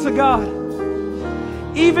belong to God.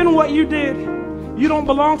 Even what you did, you don't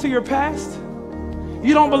belong to your past.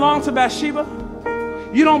 You don't belong to Bathsheba.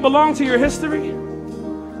 You don't belong to your history.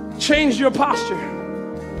 Change your posture.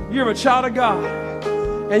 You're a child of God,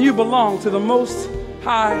 and you belong to the Most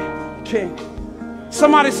High King.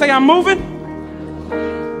 Somebody say, I'm moving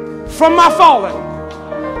from my falling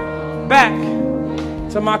back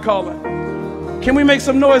to my calling. Can we make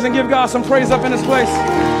some noise and give God some praise up in this place?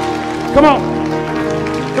 Come on.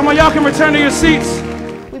 Come on, y'all can return to your seats.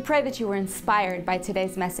 We pray that you were inspired by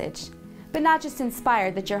today's message, but not just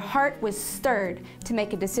inspired, that your heart was stirred to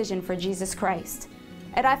make a decision for Jesus Christ.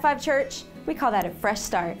 At I-5 Church, we call that a fresh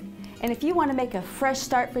start. And if you want to make a fresh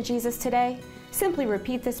start for Jesus today, simply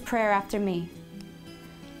repeat this prayer after me.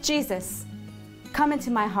 Jesus, come into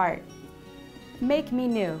my heart. Make me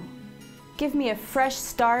new. Give me a fresh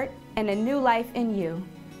start and a new life in you.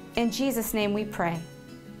 In Jesus' name we pray.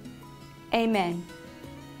 Amen.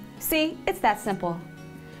 See, it's that simple.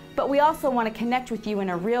 But we also want to connect with you in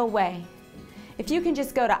a real way. If you can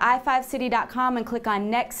just go to i5city.com and click on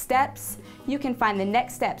Next Steps, you can find the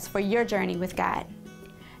next steps for your journey with God.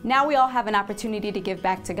 Now we all have an opportunity to give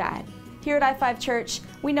back to God. Here at I-5 Church,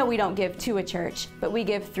 we know we don't give to a church, but we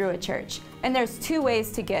give through a church. And there's two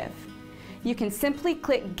ways to give. You can simply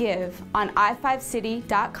click Give on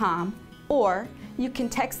i5city.com, or you can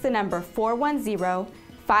text the number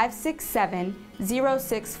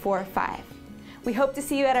 410-567-0645. We hope to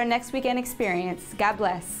see you at our next weekend experience. God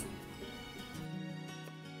bless.